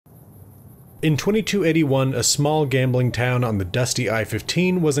In 2281, a small gambling town on the dusty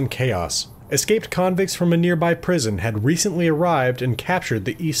I-15 was in chaos. Escaped convicts from a nearby prison had recently arrived and captured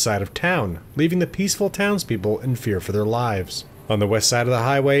the east side of town, leaving the peaceful townspeople in fear for their lives. On the west side of the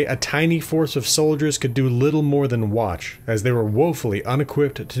highway, a tiny force of soldiers could do little more than watch, as they were woefully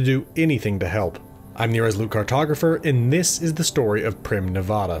unequipped to do anything to help. I'm the Resolute Cartographer, and this is the story of Primm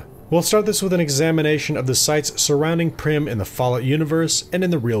Nevada. We'll start this with an examination of the sites surrounding Primm in the Fallout universe and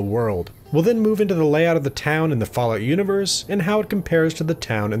in the real world. We'll then move into the layout of the town in the Fallout universe and how it compares to the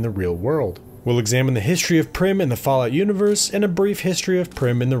town in the real world. We'll examine the history of Primm in the Fallout universe and a brief history of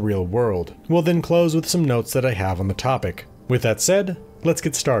Primm in the real world. We'll then close with some notes that I have on the topic. With that said, let's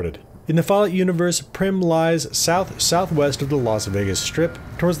get started. In the Fallout universe, Primm lies south-southwest of the Las Vegas Strip,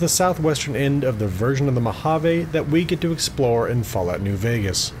 towards the southwestern end of the version of the Mojave that we get to explore in Fallout New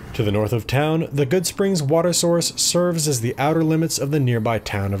Vegas. To the north of town, the Goodsprings water source serves as the outer limits of the nearby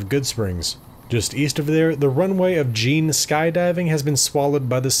town of Goodsprings. Just east of there, the runway of Gene skydiving has been swallowed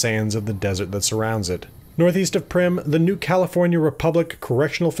by the sands of the desert that surrounds it. Northeast of Primm, the New California Republic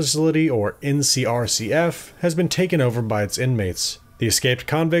Correctional Facility, or NCRCF, has been taken over by its inmates. The escaped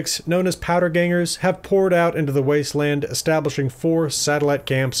convicts, known as powder gangers, have poured out into the wasteland, establishing 4 satellite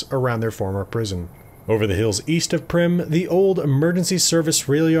camps around their former prison. Over the hills east of Primm, the old emergency service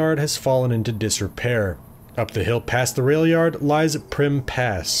rail yard has fallen into disrepair. Up the hill past the rail yard lies Primm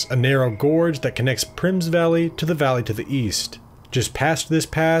Pass, a narrow gorge that connects Primm's Valley to the east. Just past this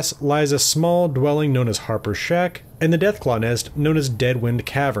pass lies a small dwelling known as Harper's Shack, and the Deathclaw Nest known as Deadwind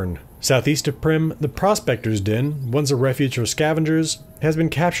Cavern. Southeast of Primm, the Prospector's Den, once a refuge for scavengers, has been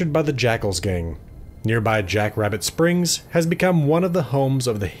captured by the Jackals gang. Nearby Jackrabbit Springs has become one of the homes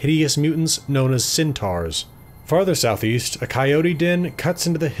of the hideous mutants known as Centaurs. Farther southeast, a coyote den cuts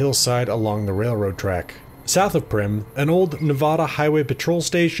into the hillside along the railroad track. South of Primm, an old Nevada Highway Patrol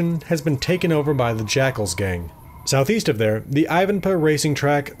station has been taken over by the Jackals gang. Southeast of there, the Ivanpah racing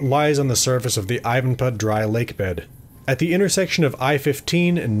track lies on the surface of the Ivanpah dry lake bed. At the intersection of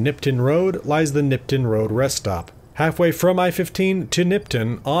I-15 and Nipton Road lies the Nipton Road rest stop. Halfway from I-15 to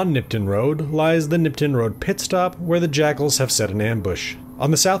Nipton, on Nipton Road, lies the Nipton Road pit stop where the Jackals have set an ambush. On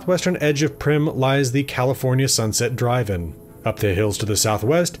the southwestern edge of Primm lies the California Sunset Drive-In. Up the hills to the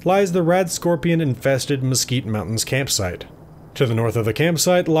southwest lies the Rad Scorpion-infested Mesquite Mountains campsite. To the north of the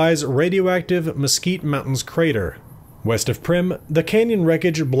campsite lies radioactive Mesquite Mountains crater. West of Primm, the canyon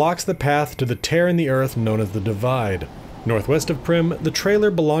wreckage blocks the path to the tear in the earth known as the Divide. Northwest of Primm, the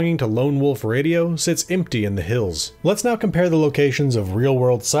trailer belonging to Lone Wolf Radio sits empty in the hills. Let's now compare the locations of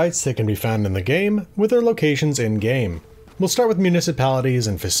real-world sites that can be found in the game with their locations in-game. We'll start with municipalities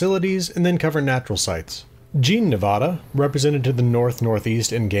and facilities and then cover natural sites. Gene, Nevada, represented to the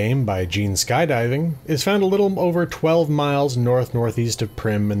north-northeast in-game by Gene Skydiving, is found a little over 12 miles north-northeast of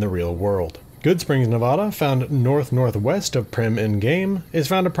Primm in the real world. Goodsprings, Nevada, found north-northwest of Primm in-game, is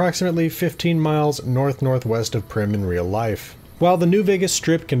found approximately 15 miles north-northwest of Primm in real life. While the New Vegas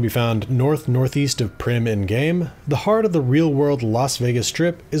Strip can be found north-northeast of Primm in-game, the heart of the real-world Las Vegas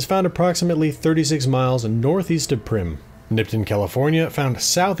Strip is found approximately 36 miles northeast of Primm. Nipton, California, found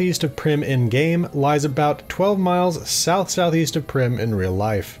southeast of Primm in-game, lies about 12 miles south-southeast of Primm in real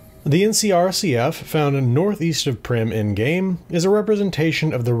life. The NCRCF, found northeast of Primm in-game, is a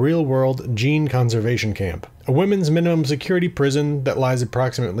representation of the real-world Gene Conservation Camp, a women's minimum security prison that lies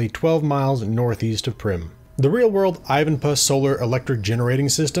approximately 12 miles northeast of Primm. The real-world Ivanpah Solar Electric Generating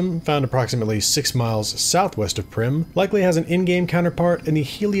System, found approximately 6 miles southwest of Primm, likely has an in-game counterpart in the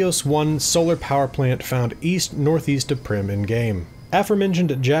Helios 1 solar power plant found east-northeast of Primm in-game.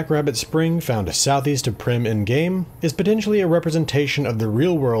 Aforementioned Jackrabbit Spring, found southeast of Primm in-game, is potentially a representation of the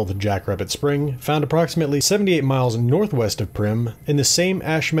real-world Jackrabbit Spring, found approximately 78 miles northwest of Primm, in the same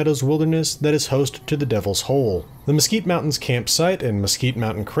Ash Meadows wilderness that is host to the Devil's Hole. The Mesquite Mountains campsite and Mesquite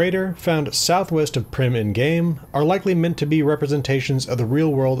Mountain crater, found southwest of Primm in-game, are likely meant to be representations of the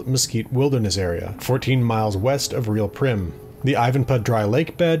real-world Mesquite Wilderness area, 14 miles west of real Primm. The Ivanpah dry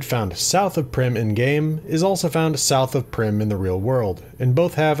lake bed, found south of Primm in-game, is also found south of Primm in the real world, and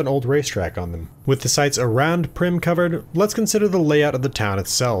both have an old racetrack on them. With the sites around Primm covered, let's consider the layout of the town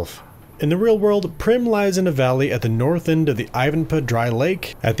itself. In the real world, Primm lies in a valley at the north end of the Ivanpah dry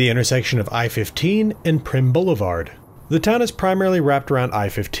lake, at the intersection of I-15 and Primm Boulevard. The town is primarily wrapped around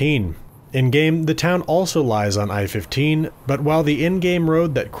I-15. In-game, the town also lies on I-15, but while the in-game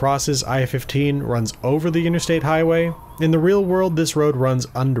road that crosses I-15 runs over the interstate highway, in the real world this road runs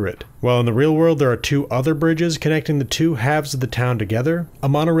under it. While in the real world there are 2 other bridges connecting the 2 halves of the town together, a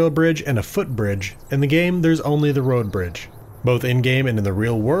monorail bridge and a footbridge, in the game there's only the road bridge. Both in-game and in the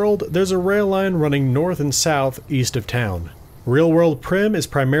real world, there's a rail line running north and south east of town. Real-world Primm is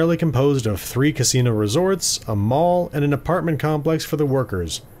primarily composed of 3 casino resorts, a mall, and an apartment complex for the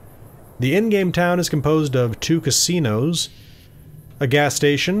workers. The in-game town is composed of 2 casinos, a gas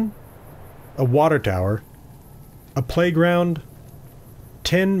station, a water tower, a playground,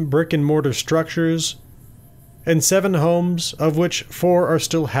 10 brick-and-mortar structures, and 7 homes, of which 4 are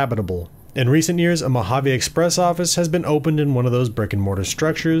still habitable. In recent years, a Mojave Express office has been opened in one of those brick-and-mortar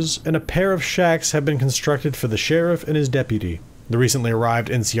structures, and a pair of shacks have been constructed for the sheriff and his deputy. The recently arrived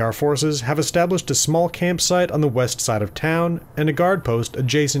NCR forces have established a small campsite on the west side of town and a guard post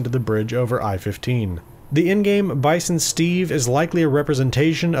adjacent to the bridge over I-15. The in-game Bison Steve is likely a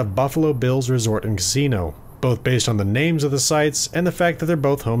representation of Buffalo Bill's Resort and Casino, both based on the names of the sites and the fact that they're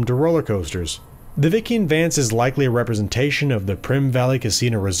both home to roller coasters. The Vicky and Vance is likely a representation of the Primm Valley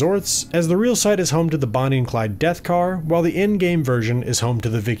Casino Resorts, as the real site is home to the Bonnie and Clyde Death Car, while the in-game version is home to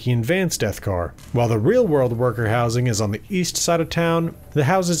the Vicky and Vance Death Car. While the real-world worker housing is on the east side of town, the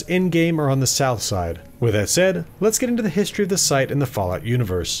houses in-game are on the south side. With that said, let's get into the history of the site in the Fallout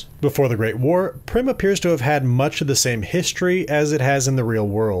universe. Before the Great War, Primm appears to have had much of the same history as it has in the real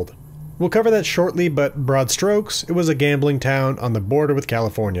world. We'll cover that shortly, but broad strokes, it was a gambling town on the border with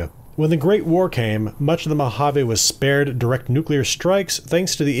California. When the Great War came, much of the Mojave was spared direct nuclear strikes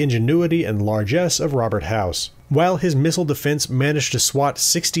thanks to the ingenuity and largesse of Robert House. While his missile defense managed to swat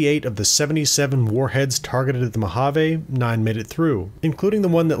 68 of the 77 warheads targeted at the Mojave, 9 made it through, including the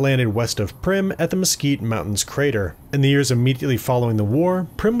one that landed west of Primm at the Mesquite Mountains crater. In the years immediately following the war,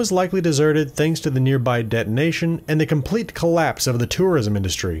 Primm was likely deserted thanks to the nearby detonation and the complete collapse of the tourism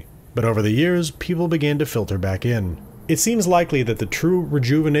industry. But over the years, people began to filter back in. It seems likely that the true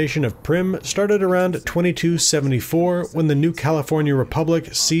rejuvenation of Primm started around 2274 when the new California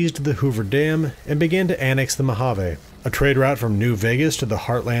Republic seized the Hoover Dam and began to annex the Mojave. A trade route from New Vegas to the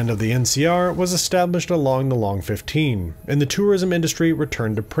heartland of the NCR was established along the Long 15, and the tourism industry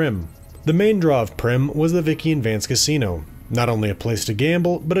returned to Primm. The main draw of Primm was the Vicky and Vance Casino. Not only a place to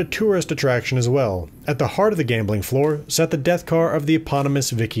gamble, but a tourist attraction as well. At the heart of the gambling floor sat the death car of the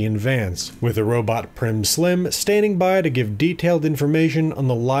eponymous Vicky and Vance, with the robot Primm Slim standing by to give detailed information on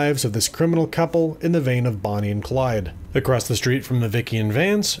the lives of this criminal couple in the vein of Bonnie and Clyde. Across the street from the Vicky and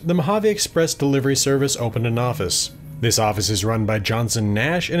Vance, the Mojave Express delivery service opened an office. This office is run by Johnson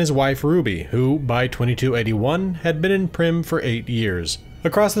Nash and his wife Ruby, who, by 2281, had been in Primm for 8 years.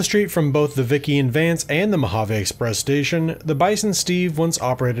 Across the street from both the Vicky and Vance and the Mojave Express station, the Bison Steve once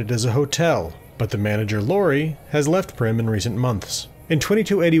operated as a hotel, but the manager Lori has left Primm in recent months. In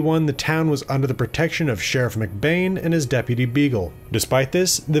 2281, the town was under the protection of Sheriff McBain and his deputy Beagle. Despite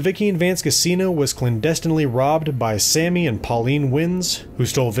this, the Vicky and Vance Casino was clandestinely robbed by Sammy and Pauline Wins, who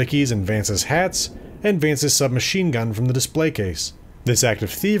stole Vicky's and Vance's hats, and Vance's submachine gun from the display case. This act of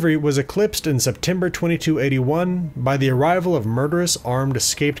thievery was eclipsed in September 2281 by the arrival of murderous armed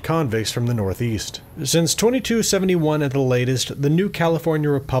escaped convicts from the northeast. Since 2271 at the latest, the new California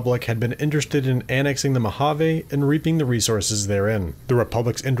Republic had been interested in annexing the Mojave and reaping the resources therein. The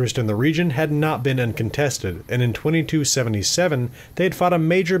Republic's interest in the region had not been uncontested, and in 2277 they had fought a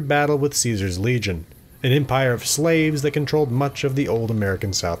major battle with Caesar's Legion, an empire of slaves that controlled much of the old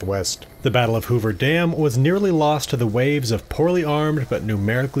American Southwest. The Battle of Hoover Dam was nearly lost to the waves of poorly armed but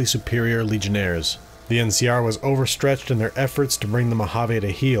numerically superior legionnaires. The NCR was overstretched in their efforts to bring the Mojave to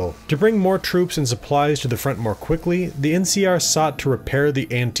heel. To bring more troops and supplies to the front more quickly, the NCR sought to repair the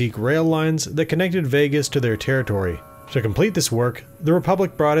antique rail lines that connected Vegas to their territory. To complete this work, the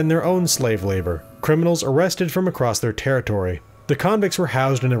Republic brought in their own slave labor, criminals arrested from across their territory. The convicts were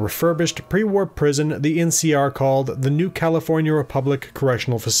housed in a refurbished pre-war prison the NCR called the New California Republic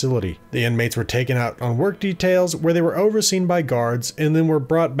Correctional Facility. The inmates were taken out on work details where they were overseen by guards and then were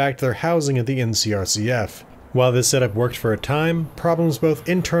brought back to their housing at the NCRCF. While this setup worked for a time, problems both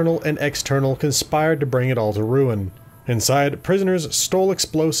internal and external conspired to bring it all to ruin. Inside, prisoners stole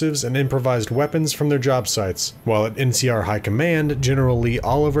explosives and improvised weapons from their job sites, while at NCR High Command, General Lee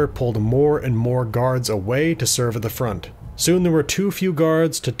Oliver pulled more and more guards away to serve at the front. Soon there were too few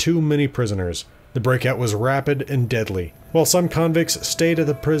guards to too many prisoners. The breakout was rapid and deadly. While some convicts stayed at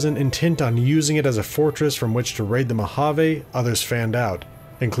the prison intent on using it as a fortress from which to raid the Mojave, others fanned out,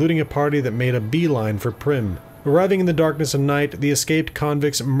 including a party that made a beeline for Primm. Arriving in the darkness of night, the escaped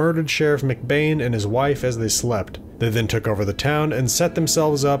convicts murdered Sheriff McBain and his wife as they slept. They then took over the town and set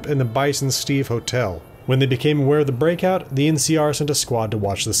themselves up in the Bison Steve Hotel. When they became aware of the breakout, the NCR sent a squad to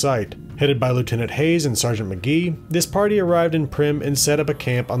watch the site. Headed by Lieutenant Hayes and Sergeant McGee, this party arrived in Primm and set up a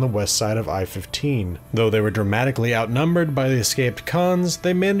camp on the west side of I-15. Though they were dramatically outnumbered by the escaped cons,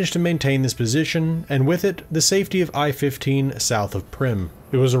 they managed to maintain this position, and with it, the safety of I-15 south of Primm.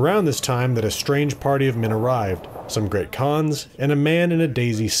 It was around this time that a strange party of men arrived, some great cons, and a man in a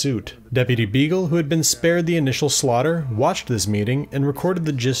daisy suit. Deputy Beagle, who had been spared the initial slaughter, watched this meeting and recorded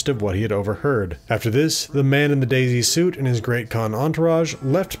the gist of what he had overheard. After this, the man in the daisy suit and his great con entourage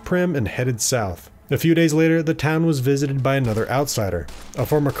left Primm and headed south. A few days later, the town was visited by another outsider, a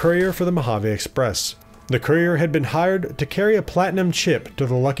former courier for the Mojave Express. The courier had been hired to carry a platinum chip to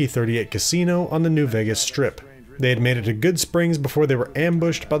the Lucky 38 casino on the New Vegas Strip. They had made it to Good Springs before they were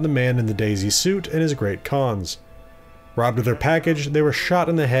ambushed by the man in the daisy suit and his great cons. Robbed of their package, they were shot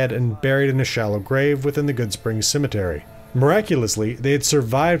in the head and buried in a shallow grave within the Good Springs Cemetery. Miraculously, they had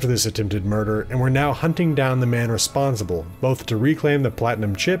survived this attempted murder and were now hunting down the man responsible, both to reclaim the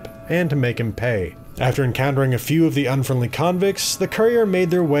platinum chip and to make him pay. After encountering a few of the unfriendly convicts, the courier made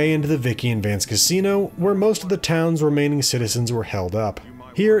their way into the Vicky and Vance Casino, where most of the town's remaining citizens were held up.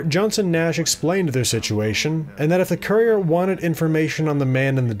 Here, Johnson Nash explained their situation, and that if the courier wanted information on the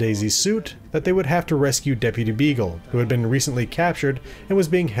man in the daisy suit, that they would have to rescue Deputy Beagle, who had been recently captured and was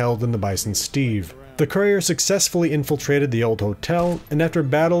being held in the Bison Steve. The courier successfully infiltrated the old hotel, and after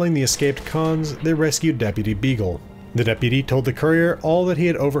battling the escaped cons, they rescued Deputy Beagle. The deputy told the courier all that he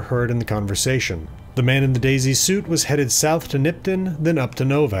had overheard in the conversation. The man in the daisy suit was headed south to Nipton, then up to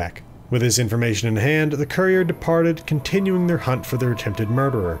Novak. With this information in hand, the courier departed, continuing their hunt for their attempted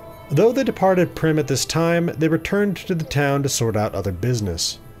murderer. Though they departed Primm at this time, they returned to the town to sort out other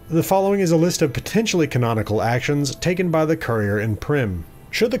business. The following is a list of potentially canonical actions taken by the courier in Primm.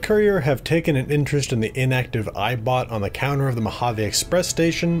 Should the courier have taken an interest in the inactive iBot on the counter of the Mojave Express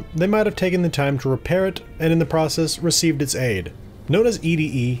station, they might have taken the time to repair it, and in the process received its aid. Known as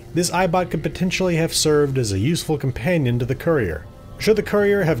EDE, this iBot could potentially have served as a useful companion to the courier. Should the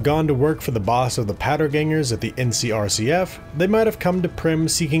courier have gone to work for the boss of the powder gangers at the NCRCF, they might have come to Primm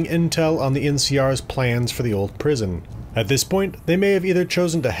seeking intel on the NCR's plans for the old prison. At this point, they may have either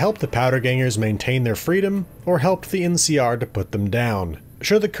chosen to help the powder gangers maintain their freedom, or helped the NCR to put them down.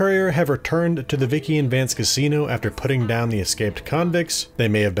 Should the courier have returned to the Vicky and Vance Casino after putting down the escaped convicts, they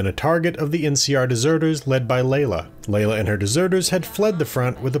may have been a target of the NCR deserters led by Layla. Layla and her deserters had fled the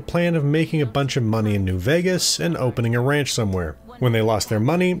front with the plan of making a bunch of money in New Vegas and opening a ranch somewhere. When they lost their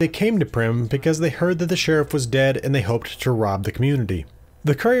money, they came to Primm because they heard that the sheriff was dead and they hoped to rob the community.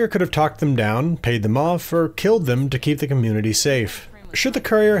 The courier could have talked them down, paid them off, or killed them to keep the community safe. Should the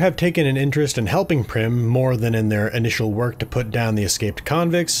courier have taken an interest in helping Primm more than in their initial work to put down the escaped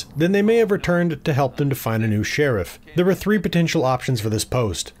convicts, then they may have returned to help them to find a new sheriff. There were three potential options for this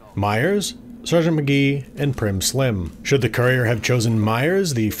post: Myers, Sergeant McGee, and Primm Slim. Should the courier have chosen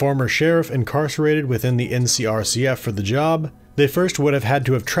Myers, the former sheriff incarcerated within the NCRCF, for the job, they first would have had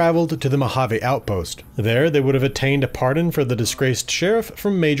to have traveled to the Mojave outpost. There, they would have attained a pardon for the disgraced sheriff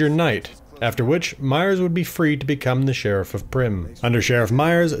from Major Knight, after which Myers would be free to become the sheriff of Primm. Under Sheriff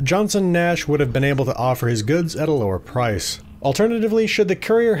Myers, Johnson Nash would have been able to offer his goods at a lower price. Alternatively, should the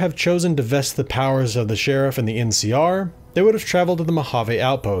courier have chosen to vest the powers of the sheriff in the NCR, they would have traveled to the Mojave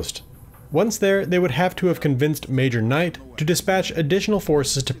outpost. Once there, they would have to have convinced Major Knight to dispatch additional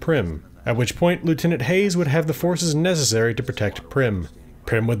forces to Primm, at which point Lieutenant Hayes would have the forces necessary to protect Primm.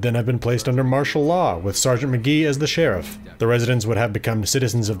 Primm would then have been placed under martial law, with Sergeant McGee as the sheriff. The residents would have become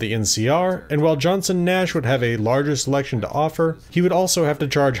citizens of the NCR, and while Johnson Nash would have a larger selection to offer, he would also have to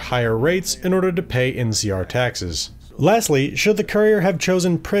charge higher rates in order to pay NCR taxes. Lastly, should the courier have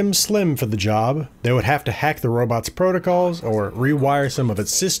chosen Primm Slim for the job, they would have to hack the robot's protocols or rewire some of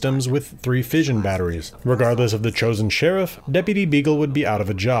its systems with 3 fission batteries. Regardless of the chosen sheriff, Deputy Beagle would be out of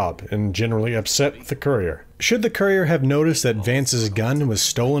a job and generally upset with the courier. Should the courier have noticed that Vance's gun was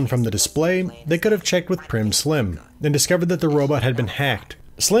stolen from the display, they could have checked with Primm Slim and discovered that the robot had been hacked.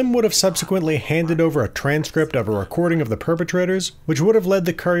 Slim would have subsequently handed over a transcript of a recording of the perpetrators, which would have led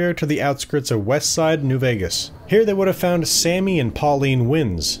the courier to the outskirts of Westside, New Vegas. Here they would have found Sammy and Pauline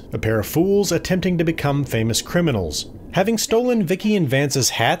Wins, a pair of fools attempting to become famous criminals. Having stolen Vicky and Vance's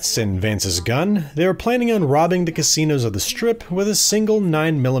hats and Vance's gun, they were planning on robbing the casinos of the Strip with a single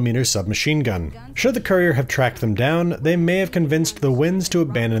 9mm submachine gun. Should the courier have tracked them down, they may have convinced the Wins to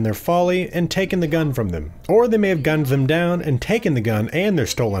abandon their folly and taken the gun from them. Or they may have gunned them down and taken the gun and their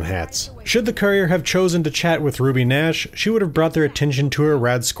stolen hats. Should the courier have chosen to chat with Ruby Nash, she would have brought their attention to her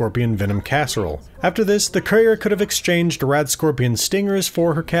Rad Scorpion Venom casserole. After this, the courier could have exchanged Rad Scorpion stingers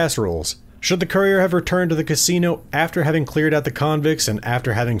for her casseroles. Should the courier have returned to the casino after having cleared out the convicts and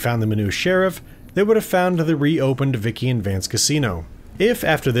after having found them a new sheriff, they would have found the reopened Vicky and Vance casino. If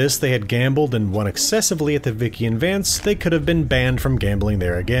after this they had gambled and won excessively at the Vicky and Vance, they could have been banned from gambling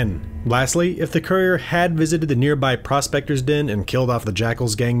there again. Lastly, if the courier had visited the nearby prospector's den and killed off the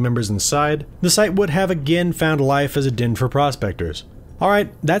Jackal's gang members inside, the site would have again found life as a den for prospectors.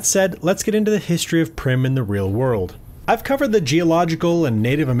 Alright, that said, let's get into the history of Primm in the real world. I've covered the geological and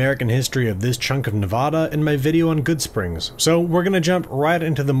Native American history of this chunk of Nevada in my video on Goodsprings, so we're going to jump right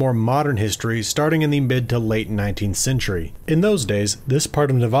into the more modern history starting in the mid to late 19th century. In those days, this part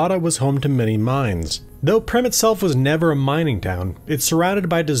of Nevada was home to many mines. Though Primm itself was never a mining town, it's surrounded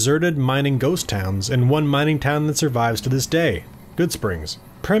by deserted mining ghost towns and one mining town that survives to this day, Goodsprings.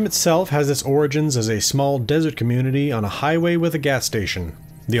 Primm itself has its origins as a small desert community on a highway with a gas station.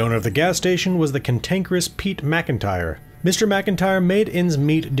 The owner of the gas station was the cantankerous Pete McIntyre. Mr. McIntyre made ends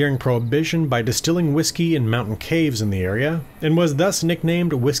meet during Prohibition by distilling whiskey in mountain caves in the area, and was thus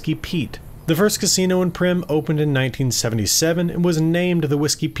nicknamed Whiskey Pete. The first casino in Primm opened in 1977 and was named the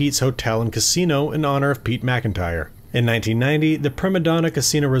Whiskey Pete's Hotel and Casino in honor of Pete McIntyre. In 1990, the Primm Nevada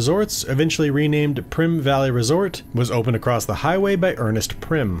Casino Resorts, eventually renamed Primm Valley Resort, was opened across the highway by Ernest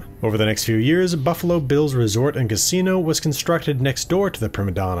Primm. Over the next few years, Buffalo Bill's Resort and Casino was constructed next door to the Primm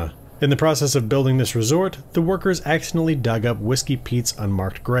Nevada. In the process of building this resort, the workers accidentally dug up Whiskey Pete's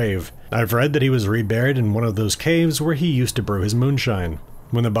unmarked grave. I've read that he was reburied in one of those caves where he used to brew his moonshine.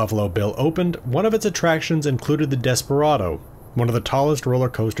 When the Buffalo Bill opened, one of its attractions included the Desperado, one of the tallest roller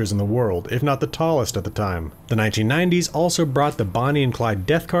coasters in the world, if not the tallest at the time. The 1990s also brought the Bonnie and Clyde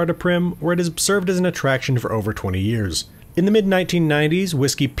Death Car to Primm, where it has served as an attraction for over 20 years. In the mid-1990s,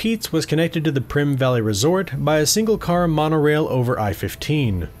 Whiskey Pete's was connected to the Primm Valley Resort by a single-car monorail over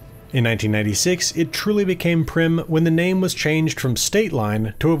I-15. In 1996, it truly became Primm when the name was changed from State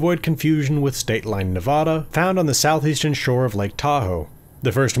Line to avoid confusion with State Line, Nevada, found on the southeastern shore of Lake Tahoe.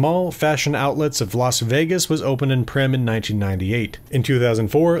 The first mall, Fashion Outlets of Las Vegas, was opened in Primm in 1998. In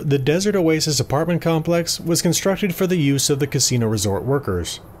 2004, the Desert Oasis apartment complex was constructed for the use of the casino resort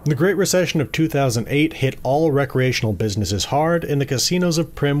workers. The Great Recession of 2008 hit all recreational businesses hard, and the casinos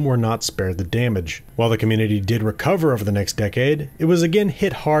of Primm were not spared the damage. While the community did recover over the next decade, it was again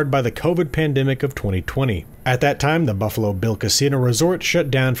hit hard by the COVID pandemic of 2020. At that time, the Buffalo Bill Casino Resort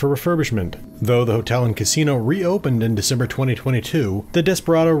shut down for refurbishment. Though the hotel and casino reopened in December 2022, the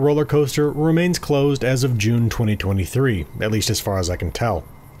Desperado roller coaster remains closed as of June 2023, at least as far as I can tell.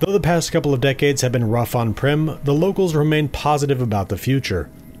 Though the past couple of decades have been rough on Primm, the locals remain positive about the future.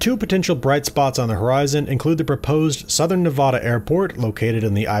 Two potential bright spots on the horizon include the proposed Southern Nevada Airport, located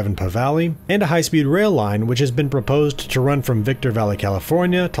in the Ivanpah Valley, and a high-speed rail line which has been proposed to run from Victor Valley,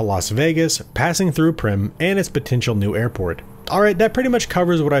 California to Las Vegas, passing through Primm and its potential new airport. Alright, that pretty much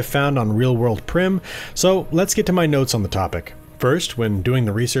covers what I've found on real-world Primm, so let's get to my notes on the topic. First, when doing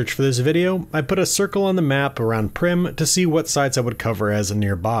the research for this video, I put a circle on the map around Primm to see what sites I would cover as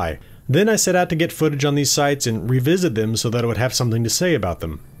nearby. Then I set out to get footage on these sites and revisit them so that I would have something to say about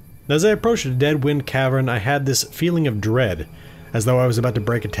them. As I approached a dead wind cavern, I had this feeling of dread, as though I was about to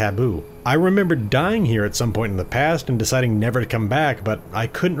break a taboo. I remembered dying here at some point in the past and deciding never to come back, but I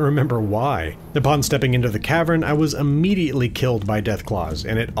couldn't remember why. Upon stepping into the cavern, I was immediately killed by deathclaws,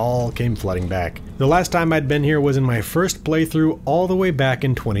 and it all came flooding back. The last time I'd been here was in my first playthrough all the way back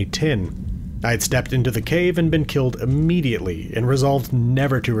in 2010. I had stepped into the cave and been killed immediately, and resolved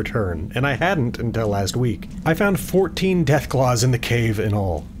never to return, and I hadn't until last week. I found 14 deathclaws in the cave in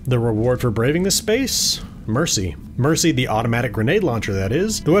all. The reward for braving this space? Mercy. Mercy, the automatic grenade launcher, that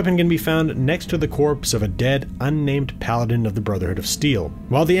is. The weapon can be found next to the corpse of a dead, unnamed paladin of the Brotherhood of Steel.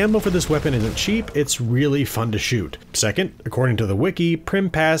 While the ammo for this weapon isn't cheap, it's really fun to shoot. Second, according to the wiki,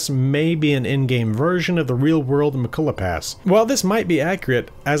 Primm Pass may be an in-game version of the real-world McCullough Pass. While this might be accurate,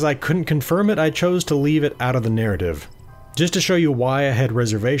 as I couldn't confirm it, I chose to leave it out of the narrative. Just to show you why I had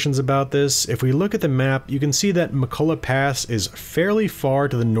reservations about this, if we look at the map, you can see that McCullough Pass is fairly far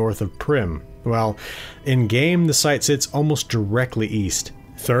to the north of Primm. Well, in-game, the site sits almost directly east.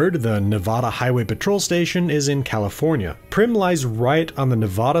 Third, the Nevada Highway Patrol Station is in California. Primm lies right on the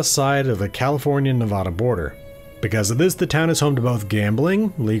Nevada side of the California-Nevada border. Because of this, the town is home to both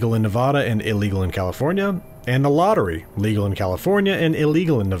gambling, legal in Nevada and illegal in California, and the lottery, legal in California and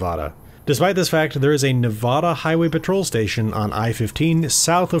illegal in Nevada. Despite this fact, there is a Nevada Highway Patrol Station on I-15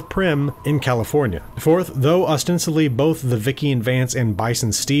 south of Primm in California. Fourth, though ostensibly both the Vicky and Vance and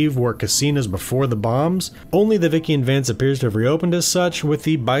Bison Steve were casinos before the bombs, only the Vicky and Vance appears to have reopened as such, with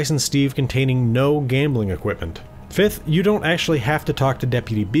the Bison Steve containing no gambling equipment. Fifth, you don't actually have to talk to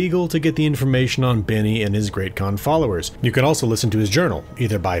Deputy Beagle to get the information on Benny and his Great Con followers. You can also listen to his journal,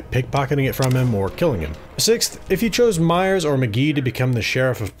 either by pickpocketing it from him or killing him. Sixth, if you chose Myers or McGee to become the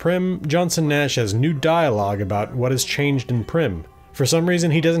sheriff of Primm, Johnson Nash has new dialogue about what has changed in Primm. For some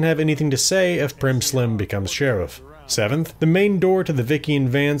reason, he doesn't have anything to say if Primm Slim becomes sheriff. 7th, the main door to the Vicky and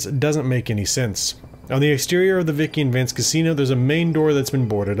Vance doesn't make any sense. On the exterior of the Vicky and Vance casino, there's a main door that's been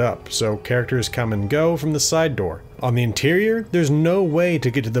boarded up, so characters come and go from the side door. On the interior, there's no way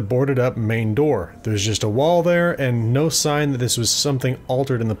to get to the boarded up main door. There's just a wall there and no sign that this was something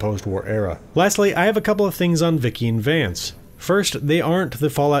altered in the post-war era. Lastly, I have a couple of things on Vicky and Vance. First, they aren't the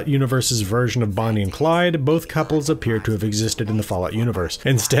Fallout universe's version of Bonnie and Clyde. Both couples appear to have existed in the Fallout universe.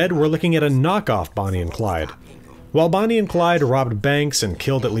 Instead, we're looking at a knockoff Bonnie and Clyde. While Bonnie and Clyde robbed banks and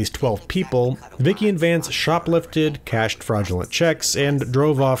killed at least 12 people, Vicky and Vance shoplifted, cashed fraudulent checks, and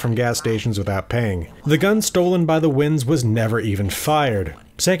drove off from gas stations without paying. The gun stolen by the Winds was never even fired.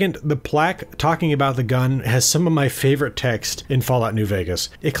 Second, the plaque talking about the gun has some of my favorite text in Fallout New Vegas.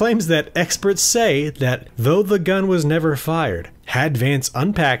 It claims that experts say that though the gun was never fired, had Vance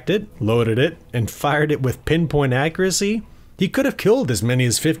unpacked it, loaded it, and fired it with pinpoint accuracy, he could have killed as many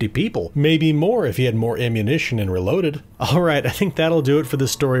as 50 people, maybe more if he had more ammunition and reloaded. Alright, I think that'll do it for the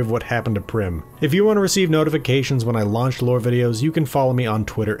story of what happened to Primm. If you want to receive notifications when I launch lore videos, you can follow me on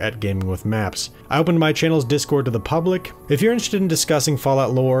Twitter at GamingWithMaps. I opened my channel's Discord to the public. If you're interested in discussing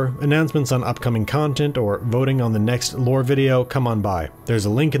Fallout lore, announcements on upcoming content, or voting on the next lore video, come on by. There's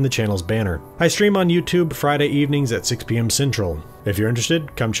a link in the channel's banner. I stream on YouTube Friday evenings at 6 p.m. Central. If you're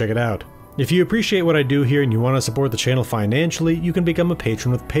interested, come check it out. If you appreciate what I do here and you want to support the channel financially, you can become a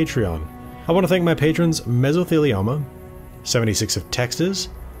patron with Patreon. I want to thank my patrons Mesothelioma, 76 of Texas,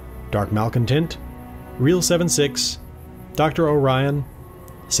 Dark Malcontent, Real76, Dr. Orion,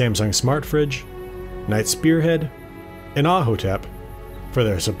 Samsung Smart Fridge, Night Spearhead, and Ahotep for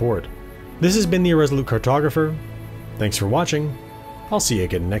their support. This has been the Irresolute Cartographer. Thanks for watching. I'll see you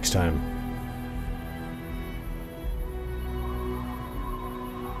again next time.